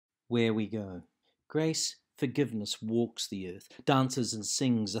where we go. Grace, forgiveness walks the earth, dances and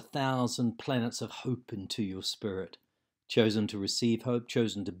sings 1,000 planets of hope into your spirit. Chosen to receive hope,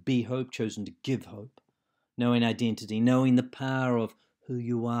 chosen to be hope, chosen to give hope. Knowing identity, knowing the power of who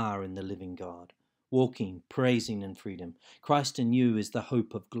you are in the living God. Walking, praising in freedom. Christ in you is the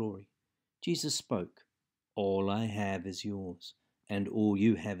hope of glory. Jesus spoke, "All I have is yours, and all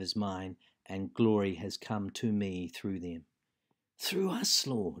you have is mine, and glory has come to me through them." Through us,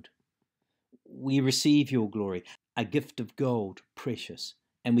 Lord. We receive your glory, a gift of gold, precious,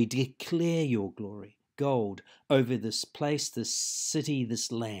 and we declare your glory, gold, over this place, this city,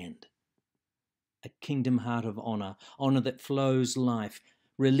 this land. A kingdom heart of honor, honor that flows life,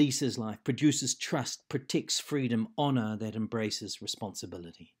 releases life, produces trust, protects freedom, honor that embraces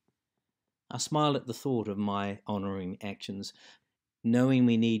responsibility. I smile at the thought of my honoring actions, knowing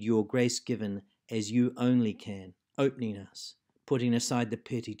we need your grace given as you only can, opening us, putting aside the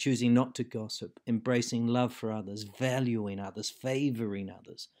petty, choosing not to gossip, embracing love for others, valuing others, favoring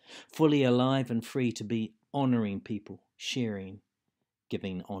others, fully alive and free to be honoring people, sharing,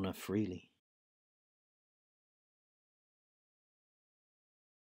 giving honor freely.